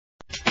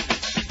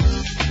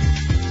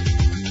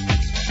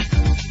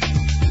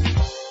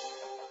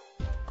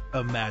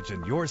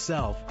Imagine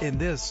yourself in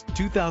this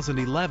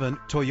 2011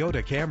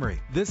 Toyota Camry.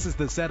 This is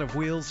the set of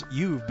wheels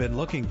you've been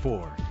looking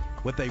for.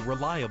 With a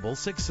reliable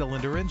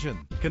 6-cylinder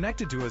engine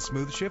connected to a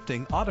smooth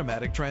shifting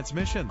automatic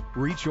transmission.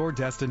 Reach your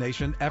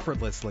destination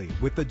effortlessly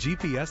with the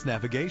GPS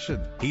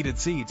navigation. Heated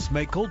seats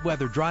make cold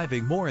weather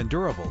driving more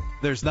endurable.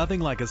 There's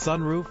nothing like a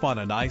sunroof on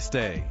a nice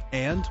day.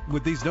 And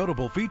with these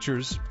notable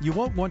features, you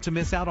won't want to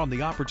miss out on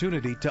the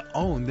opportunity to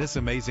own this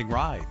amazing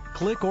ride.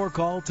 Click or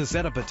call to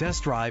set up a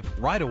test drive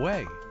right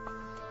away.